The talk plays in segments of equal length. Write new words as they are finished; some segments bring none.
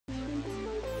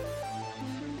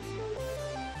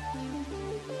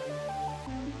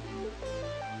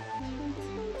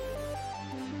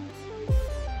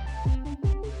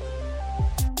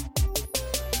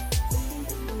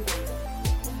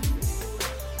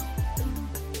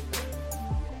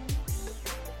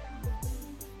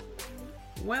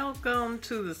Welcome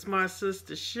to the Smart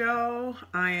Sister Show.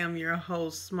 I am your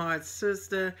host, Smart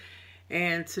Sister,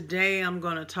 and today I'm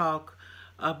going to talk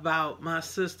about my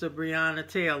sister Breonna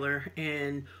Taylor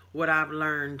and what I've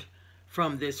learned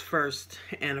from this first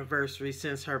anniversary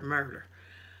since her murder.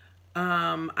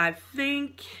 I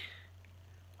think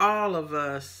all of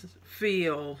us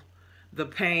feel the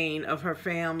pain of her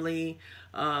family,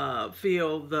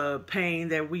 feel the pain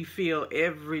that we feel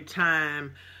every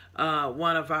time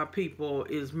one of our people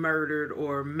is murdered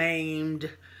or maimed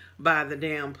by the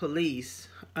damn police.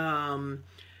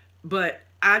 But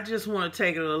I just want to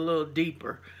take it a little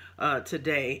deeper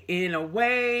today. In a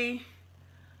way,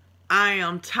 I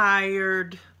am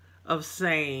tired of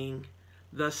saying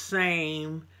the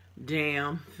same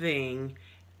damn thing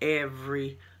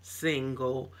every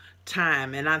single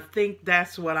time. And I think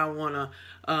that's what I want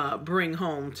to bring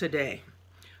home today.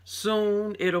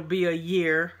 Soon it'll be a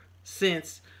year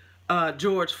since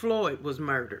George Floyd was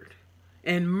murdered.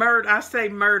 And I say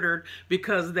murdered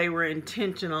because they were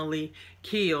intentionally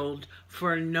killed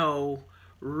for no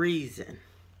reason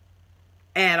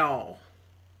at all.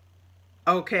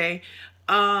 Okay?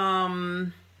 I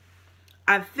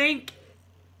think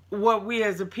what we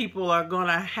as a people are going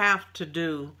to have to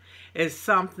do is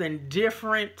something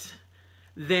different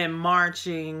than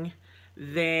marching,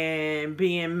 than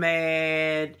being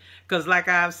mad. Because like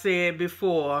I've said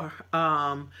before,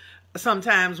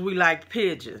 sometimes we like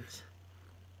pigeons.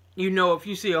 You know, if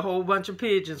you see a whole bunch of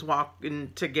pigeons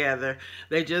walking together,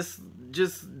 they just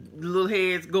little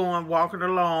heads going, walking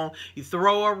along. You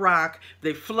throw a rock,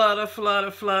 they flutter,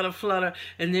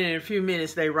 and then in a few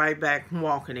minutes they right back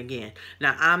walking again.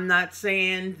 Now, I'm not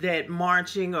saying that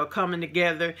marching or coming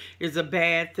together is a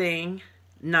bad thing.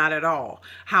 Not at all.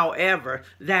 However,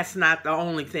 that's not the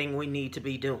only thing we need to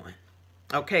be doing.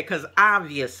 Okay, because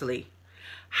obviously,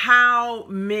 how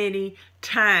many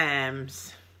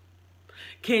times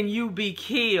can you be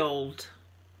killed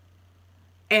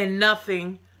and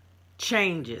nothing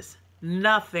changes?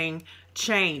 Nothing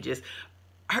changes.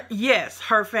 Yes,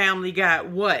 her family got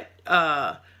what?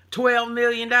 $12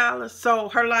 million. So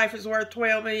her life is worth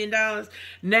 $12 million.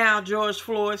 Now George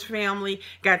Floyd's family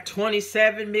got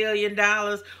 $27 million.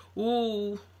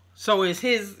 Ooh. So is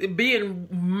his being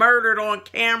murdered on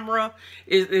camera,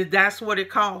 is that's what it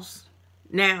costs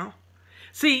now?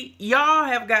 See, y'all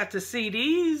have got to see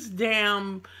these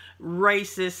damn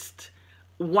racist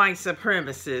white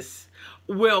supremacists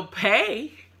will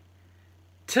pay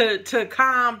to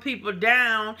calm people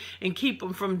down and keep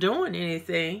them from doing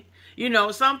anything. You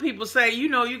know, some people say, you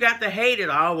know, you got to hate it.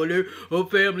 Oh, well, her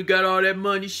family got all that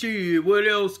money. Shit, what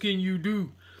else can you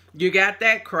do? You got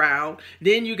that crowd.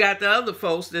 Then you got the other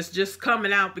folks that's just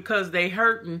coming out because they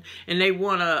hurting and they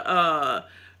want to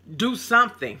do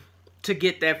something to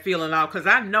get that feeling out. Because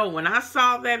I know when I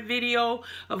saw that video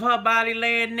of her body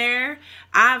laying there,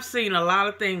 I've seen a lot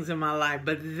of things in my life,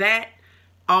 but that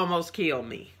almost killed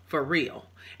me, for real.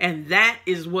 And that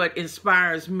is what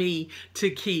inspires me to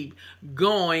keep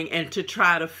going and to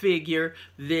try to figure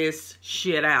this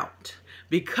shit out.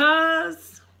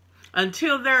 Because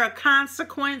until there are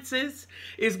consequences,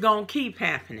 it's going to keep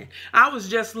happening. I was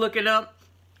just looking up.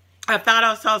 I thought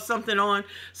I saw something on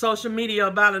social media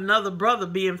about another brother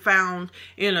being found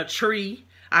in a tree.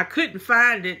 I couldn't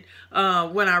find it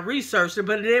when I researched it.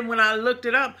 But then when I looked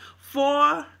it up,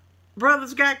 4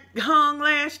 brothers got hung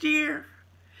last year.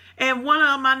 And one of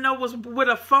them I know was with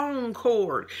a phone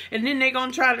cord. And then they're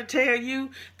going to try to tell you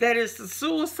that it's a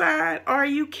suicide. Are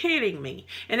you kidding me?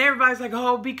 And everybody's like,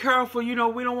 oh, be careful. You know,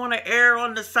 we don't want to err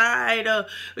on the side of,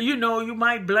 you know, you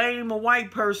might blame a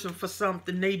white person for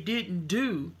something they didn't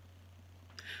do.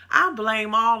 I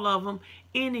blame all of them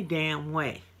any damn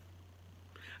way.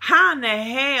 How in the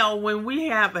hell, when we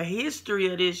have a history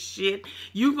of this shit,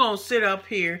 you gonna sit up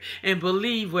here and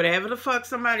believe whatever the fuck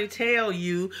somebody tell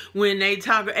you when they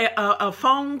talk a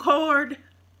phone cord?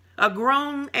 A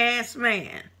grown-ass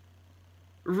man.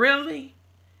 Really?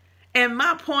 And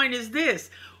my point is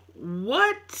this.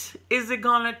 What is it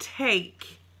gonna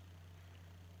take,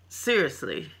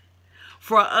 seriously,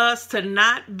 for us to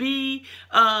not be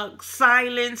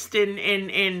silenced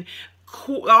and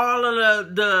all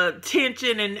of the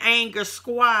tension and anger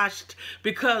squashed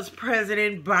because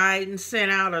President Biden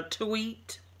sent out a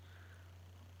tweet?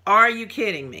 Are you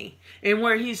kidding me? And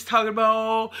where he's talking about,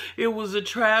 oh, it was a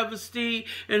travesty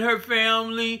and her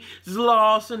family's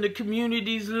lost and the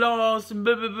community's lost and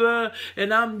blah, blah, blah.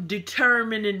 And I'm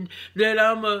determined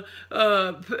that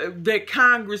that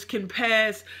Congress can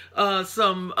pass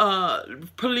some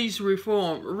police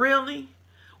reform. Really?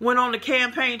 When on the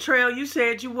campaign trail, you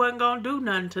said you wasn't going to do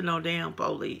nothing to no damn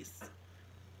police.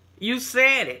 You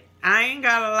said it. I ain't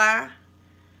got to lie.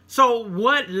 So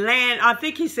what I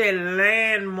think he said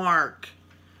landmark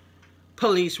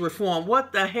police reform.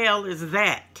 What the hell is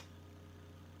that?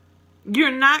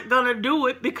 You're not going to do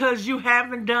it because you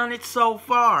haven't done it so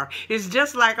far. It's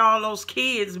just like all those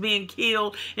kids being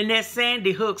killed in that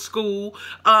Sandy Hook school.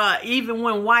 Even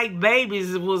when white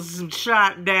babies was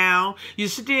shot down, you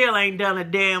still ain't done a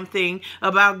damn thing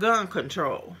about gun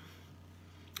control.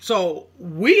 So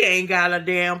we ain't got a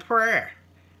damn prayer.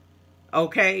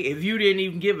 Okay? If you didn't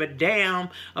even give a damn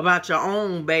about your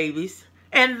own babies.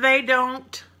 And they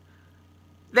don't.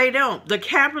 They don't. The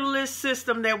capitalist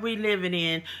system that we living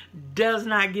in does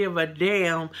not give a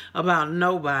damn about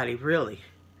nobody, really.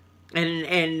 And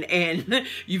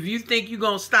if you think you're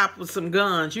going to stop with some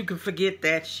guns, you can forget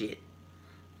that shit.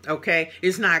 Okay?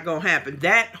 It's not going to happen.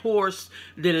 That horse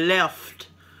that left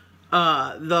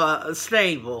the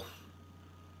stable,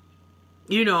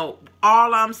 you know,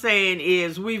 all I'm saying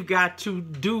is we've got to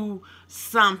do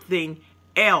something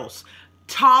else.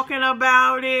 Talking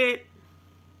about it,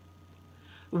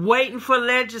 waiting for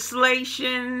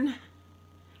legislation,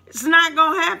 it's not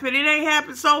going to happen. It ain't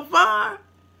happened so far.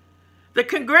 The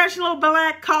Congressional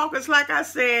Black Caucus, like I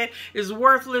said, is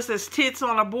worthless as tits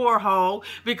on a borehole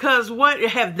because what,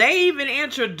 have they even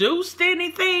introduced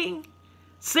anything?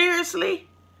 Seriously?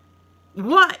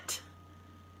 What?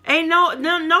 Ain't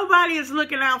nobody is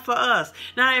looking out for us.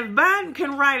 Now, if Biden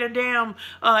can write a damn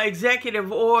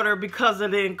executive order because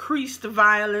of the increased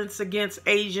violence against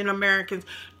Asian Americans,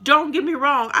 don't get me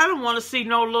wrong. I don't want to see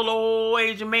no little old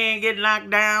Asian man get knocked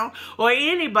down or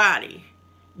anybody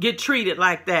get treated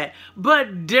like that.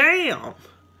 But damn,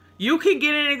 you can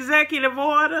get an executive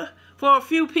order for a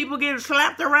few people getting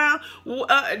slapped around,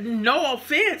 no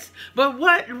offense, but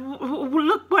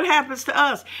look what happens to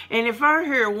us. And if I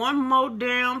hear one more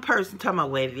damn person talking about,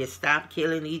 well, if you stop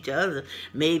killing each other,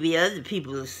 maybe other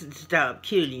people will stop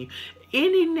killing you.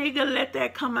 Any nigga let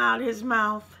that come out of his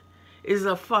mouth is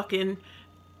a fucking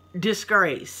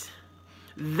disgrace.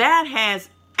 That has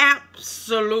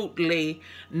absolutely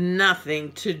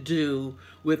nothing to do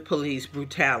with police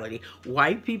brutality.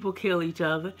 White people kill each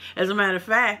other. As a matter of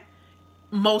fact,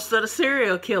 most of the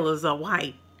serial killers are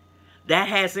white. That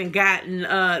hasn't gotten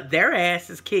their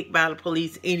asses kicked by the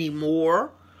police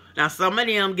anymore. Now, some of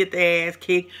them get their ass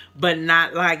kicked, but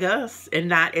not like us, and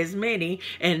not as many,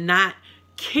 and not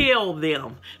kill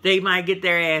them. They might get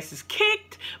their asses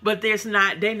kicked, but they're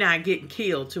not getting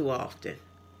killed too often.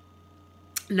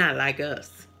 Not like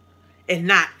us. And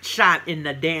not shot in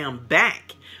the damn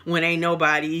back when ain't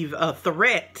nobody even a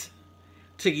threat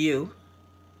to you.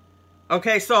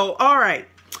 Okay, so, all right,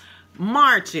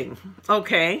 marching,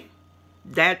 okay,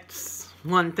 that's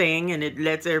one thing, and it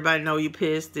lets everybody know you're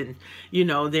pissed, and, you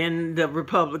know, then the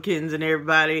Republicans and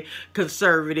everybody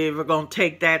conservative are going to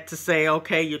take that to say,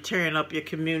 okay, you're tearing up your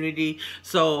community,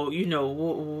 so, you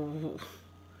know,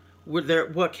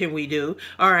 what can we do?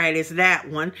 All right, it's that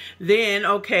one. Then,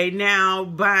 okay, now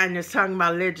Biden is talking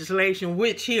about legislation,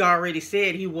 which he already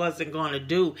said he wasn't going to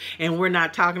do. And we're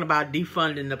not talking about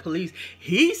defunding the police.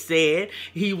 He said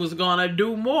he was going to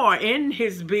do more in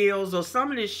his bills or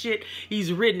some of this shit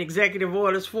he's written executive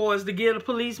orders for is to give the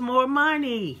police more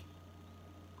money.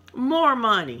 More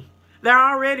money. They're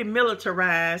already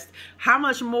militarized. How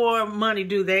much more money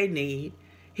do they need?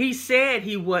 He said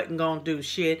he wasn't going to do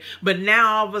shit, but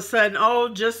now all of a sudden, oh,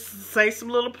 just say some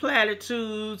little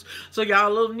platitudes so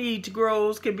y'all little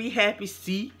Negroes can be happy.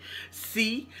 See,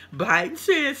 Biden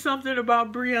said something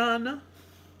about Breonna.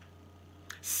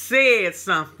 Said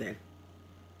something.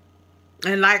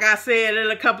 And like I said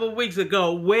a couple of weeks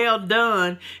ago, well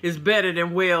done is better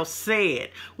than well said.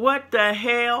 What the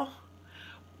hell?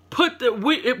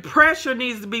 Pressure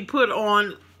needs to be put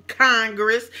on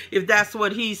Congress, if that's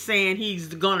what he's saying he's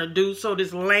gonna do. So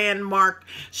this landmark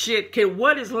shit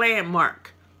what is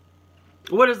landmark?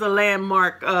 What is the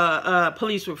landmark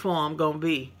police reform gonna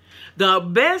be? The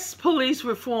best police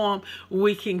reform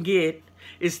we can get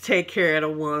is take care of the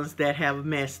ones that have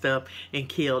messed up and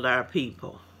killed our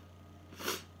people.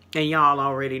 And y'all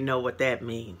already know what that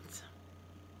means.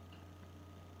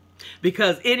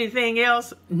 Because anything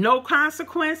else, no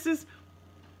consequences,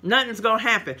 nothing's going to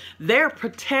happen. They're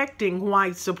protecting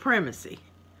white supremacy.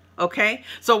 Okay?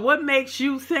 So what makes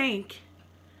you think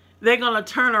they're going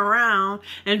to turn around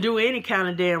and do any kind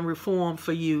of damn reform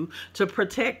for you to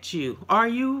protect you? Are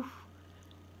you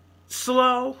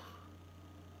slow?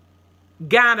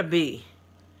 Gotta be.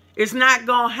 It's not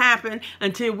going to happen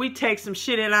until we take some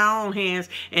shit in our own hands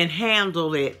and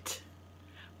handle it.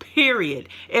 Period.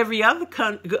 Every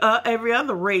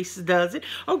other race does it.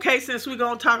 Okay, since we're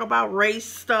gonna talk about race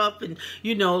stuff, and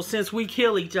since we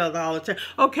kill each other all the time.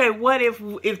 Okay, what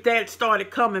if that started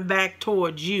coming back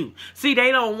towards you? See,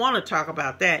 they don't want to talk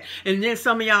about that. And then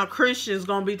some of y'all Christians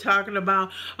gonna be talking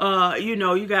about,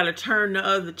 you gotta turn the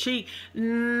other cheek.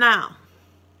 Now,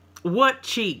 what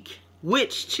cheek?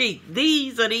 Which cheek?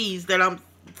 These are these that I'm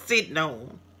sitting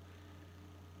on.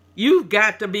 You've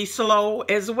got to be slow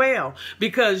as well,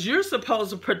 because you're supposed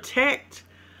to protect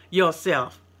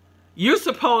yourself. You're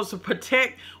supposed to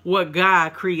protect what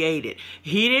God created.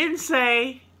 He didn't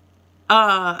say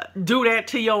do that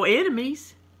to your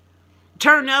enemies.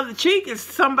 Turn the other cheek if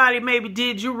somebody maybe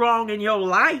did you wrong in your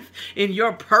life, in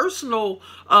your personal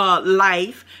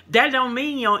life. That don't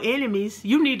mean your enemies.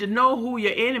 You need to know who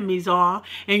your enemies are,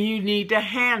 and you need to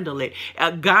handle it.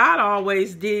 God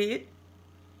always did.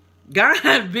 God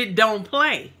don't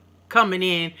play coming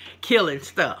in killing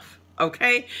stuff,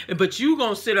 okay? But you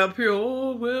gonna sit up here,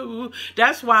 oh, well,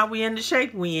 that's why we in the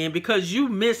shape we in, because you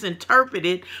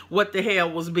misinterpreted what the hell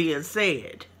was being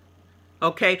said,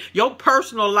 okay? Your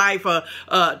personal life,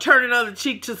 turn another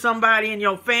cheek to somebody in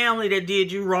your family that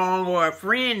did you wrong, or a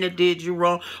friend that did you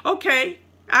wrong, okay,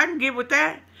 I can get with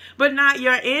that, but not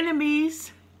your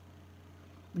enemies.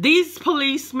 These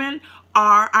policemen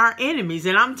are our enemies,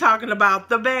 and I'm talking about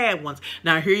the bad ones.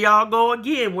 Now here y'all go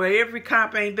again, where every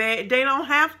cop ain't bad. They don't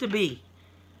have to be.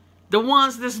 The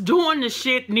ones that's doing the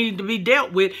shit need to be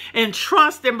dealt with, and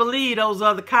trust and believe those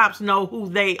other cops know who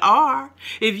they are.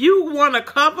 If you want to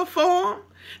cover for them,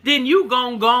 then you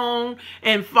gonna go on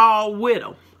and fall with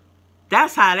them.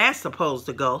 That's how that's supposed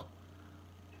to go.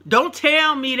 Don't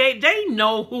tell me they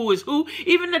know who is who.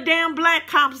 Even the damn black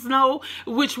cops know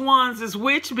which ones is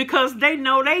which, because they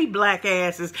know they black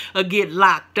asses will get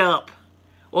locked up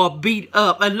or beat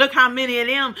up. And look how many of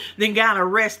them then got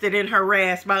arrested and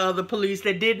harassed by other police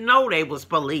that didn't know they was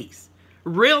police.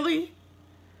 Really?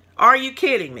 Are you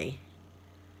kidding me?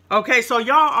 Okay, so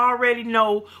y'all already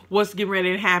know what's getting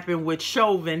ready to happen with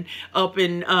Chauvin up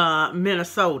in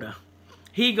Minnesota.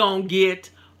 He gonna get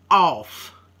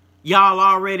off. Y'all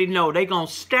already know they gonna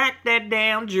stack that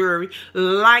damn jury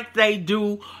like they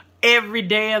do every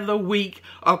day of the week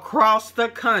across the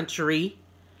country.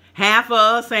 Half of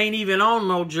us ain't even on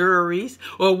no juries,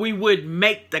 or we would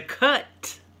make the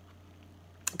cut.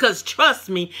 Because trust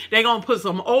me, they're going to put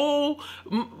some old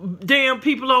damn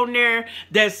people on there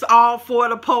that's all for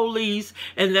the police,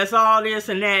 and that's all this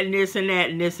and that and this and that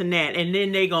and this and that. And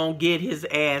then they going to get his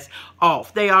ass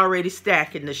off. They already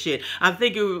stacking the shit. I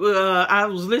think I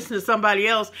was listening to somebody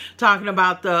else talking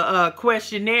about the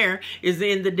questionnaire is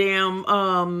in the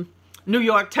damn New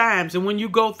York Times. And when you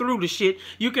go through the shit,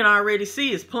 you can already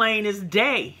see it's plain as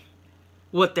day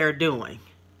what they're doing.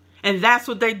 And that's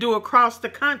what they do across the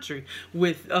country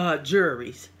with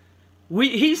juries.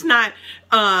 He's not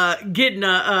getting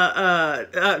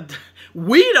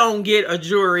we don't get a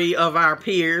jury of our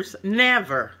peers.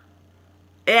 Never.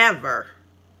 Ever.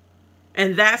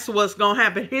 And that's what's going to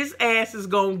happen. His ass is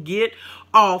going to get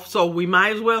off, so we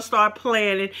might as well start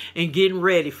planning and getting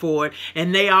ready for it.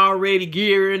 And they already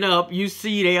gearing up. You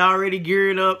see, they already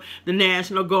gearing up the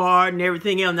National Guard and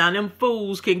everything else. Now, them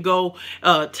fools can go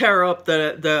tear up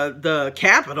the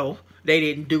Capitol. They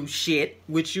didn't do shit,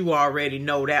 which you already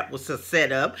know that was a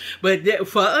setup. But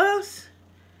for us,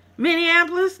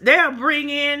 Minneapolis, they'll bring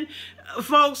in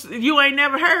folks you ain't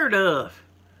never heard of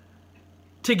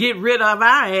to get rid of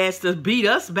our ass, to beat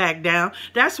us back down.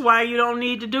 That's why you don't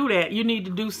need to do that. You need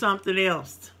to do something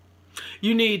else.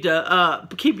 You need to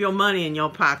keep your money in your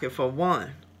pocket, for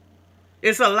one.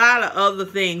 It's a lot of other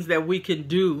things that we can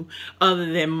do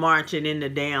other than marching in the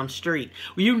damn street.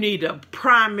 You need to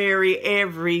primary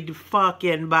every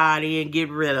fucking body and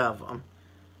get rid of them,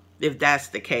 if that's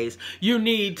the case. You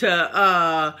need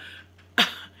to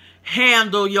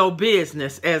handle your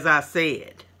business, as I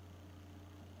said.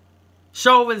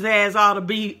 Chauvin's ass ought to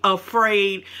be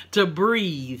afraid to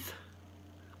breathe.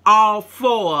 All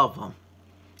four of them.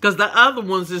 Because the other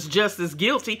ones is just as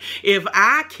guilty. If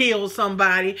I kill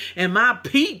somebody and my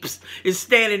peeps is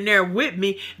standing there with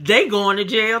me, they going to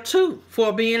jail too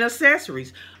for being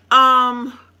accessories.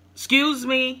 Excuse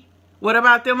me. What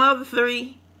about them other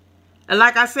three? And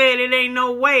like I said, it ain't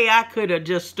no way I could have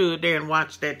just stood there and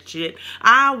watched that shit.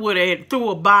 I would have threw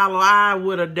a bottle. I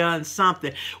would have done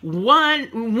something.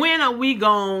 When are we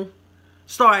going to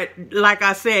start, like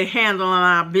I said, handling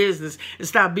our business and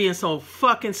stop being so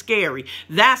fucking scary?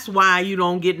 That's why you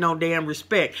don't get no damn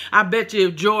respect. I bet you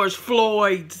if George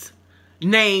Floyd's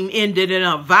name ended in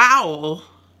a vowel,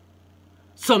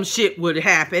 some shit would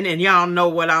happen, and y'all know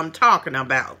what I'm talking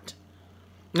about.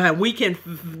 Now, we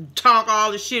can talk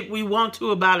all the shit we want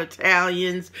to about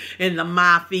Italians and the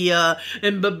mafia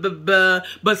and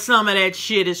but some of that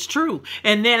shit is true.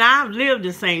 And then I've lived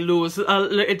in St. Louis.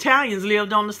 Italians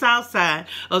lived on the south side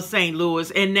of St. Louis,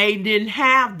 and they didn't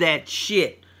have that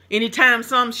shit. Anytime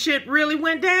some shit really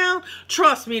went down,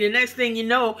 trust me, the next thing you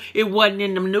know, it wasn't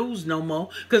in the news no more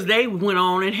because they went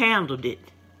on and handled it.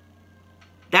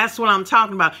 That's what I'm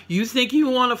talking about. You think you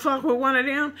want to fuck with one of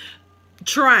them?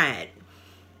 Try it.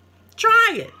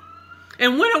 Try it.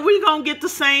 And when are we going to get the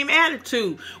same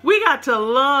attitude? We got to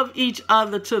love each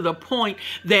other to the point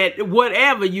that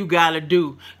whatever you got to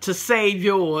do to save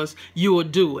yours, you will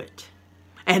do it.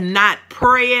 And not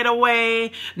pray it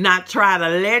away, not try to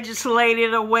legislate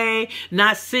it away,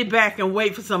 not sit back and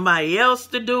wait for somebody else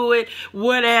to do it,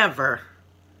 whatever.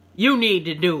 You need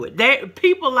to do it.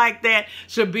 People like that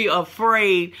should be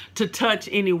afraid to touch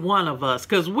any one of us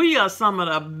because we are some of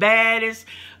the baddest,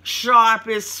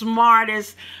 sharpest,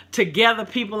 smartest together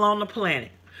people on the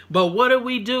planet. But what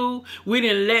do? We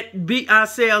didn't let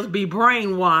ourselves be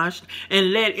brainwashed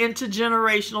and let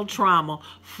intergenerational trauma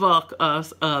fuck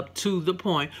us up to the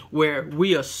point where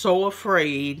we are so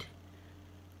afraid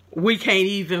we can't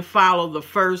even follow the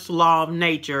first law of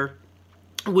nature,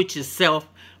 which is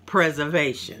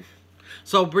self-preservation.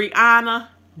 So Breonna,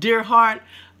 dear heart,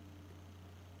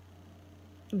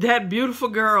 that beautiful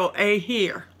girl ain't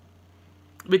here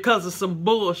because of some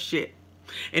bullshit.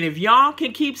 And if y'all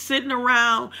can keep sitting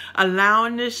around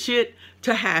allowing this shit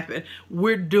to happen,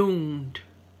 we're doomed.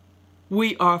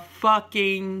 We are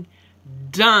fucking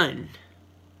done.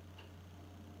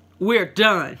 We're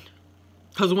done.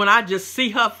 Because when I just see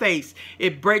her face,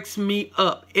 it breaks me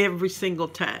up every single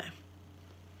time.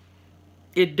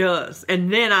 It does.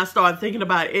 And then I start thinking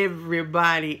about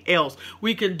everybody else.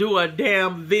 We can do a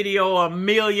damn video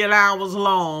 1,000,000 hours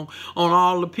long on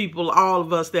all the people, all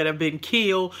of us that have been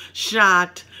killed,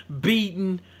 shot,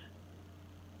 beaten,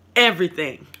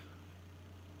 everything.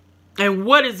 And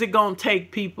what is it going to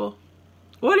take, people?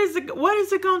 What is it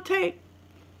going to take?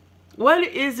 What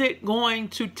is it going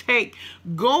to take?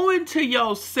 Go into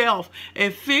yourself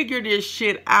and figure this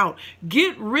shit out.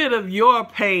 Get rid of your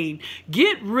pain.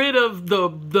 Get rid of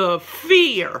the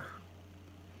fear.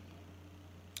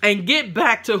 And get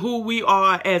back to who we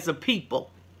are as a people.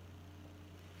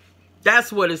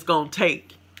 That's what it's going to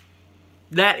take.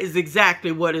 That is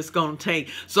exactly what it's going to take.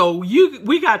 So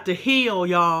we got to heal,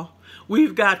 y'all.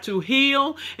 We've got to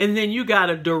heal, and then you got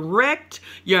to direct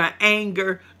your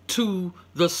anger to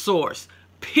the source,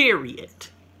 period.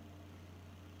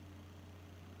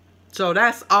 So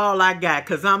that's all I got,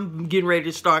 because I'm getting ready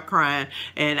to start crying,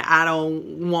 and I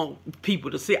don't want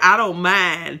people to see. I don't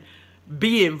mind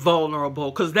being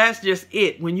vulnerable, because that's just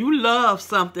it. When you love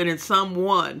something and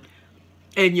someone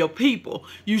and your people,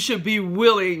 you should be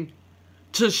willing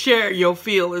to share your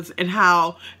feelings and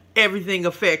how everything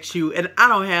affects you, and I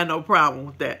don't have no problem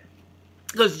with that.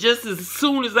 Because just as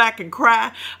soon as I can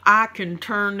cry, I can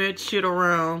turn that shit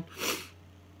around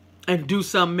and do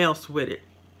something else with it.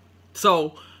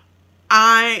 So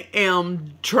I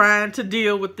am trying to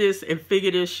deal with this and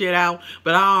figure this shit out,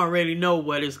 but I already know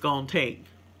what it's going to take.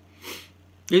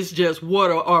 It's just what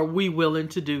are we willing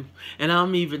to do? And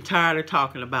I'm even tired of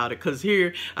talking about it, because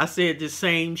here I said the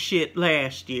same shit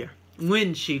last year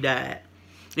when she died.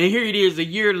 And here it is a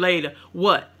year later.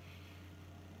 What?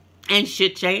 Ain't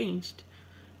shit changed.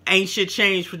 Ain't shit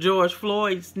changed for George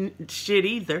Floyd's shit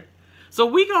either. So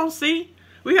we gonna see.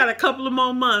 We got a couple of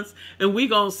more months, and we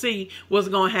gonna see what's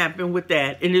gonna happen with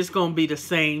that. And it's gonna be the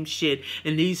same shit.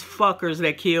 And these fuckers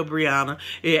that killed Breonna,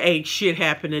 it ain't shit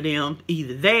happen to them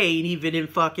either. They ain't even in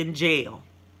fucking jail.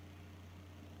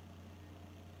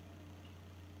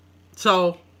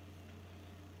 So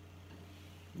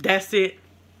that's it.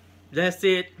 That's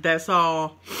it. That's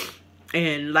all.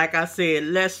 And like I said,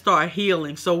 let's start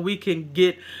healing so we can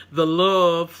get the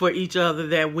love for each other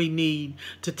that we need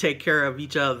to take care of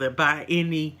each other by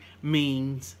any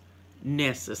means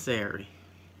necessary.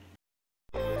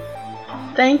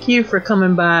 Thank you for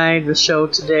coming by the show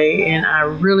today, and I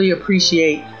really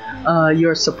appreciate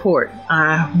your support.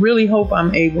 I really hope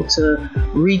I'm able to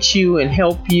reach you and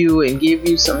help you and give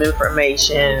you some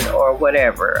information or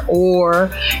whatever. Or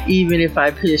even if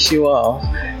I piss you off,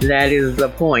 that is the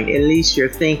point. At least you're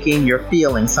thinking, you're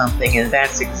feeling something, and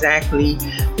that's exactly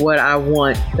what I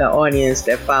want the audience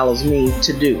that follows me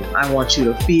to do. I want you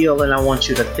to feel and I want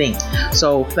you to think.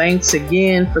 So thanks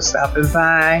again for stopping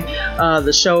by.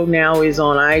 The show now is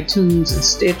on iTunes and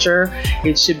Stitcher.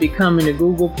 It should be coming to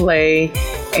Google Play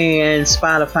and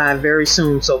Spotify very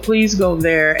soon. So please go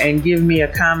there and give me a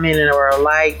comment or a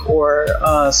like or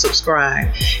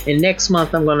subscribe. And next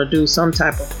month I'm going to do some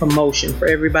type of promotion for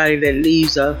everybody that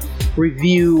leaves a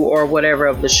review or whatever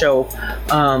of the show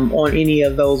on any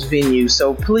of those venues.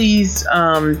 So please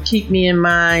keep me in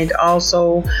mind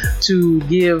also to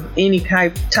give any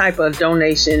type of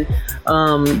donation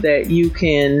that you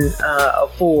can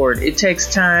afford. It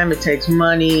takes time, it takes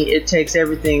money, it takes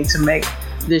everything to make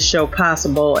this show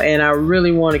possible, and I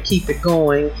really want to keep it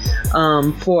going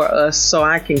for us so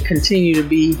I can continue to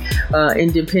be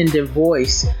independent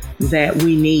voice that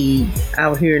we need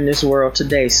out here in this world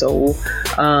today. So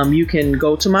you can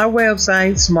go to my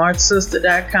website,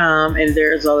 smartsister.com, and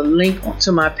there's a link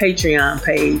to my Patreon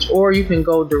page, or you can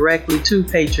go directly to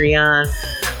Patreon.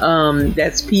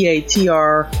 That's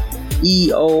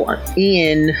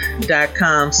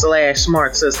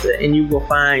patreon.com/smartsister, and you will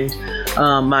find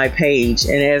my page.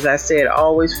 And as I said,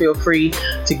 always feel free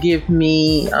to give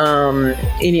me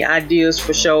any ideas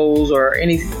for shows or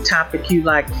any topic you'd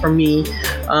like for me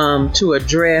to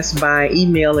address by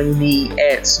emailing me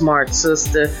at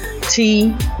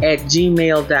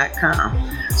smartsistert@gmail.com.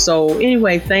 So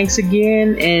anyway, thanks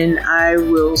again, and I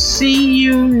will see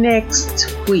you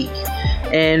next week.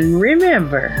 And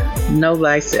remember, know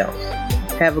thyself.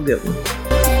 Have a good one.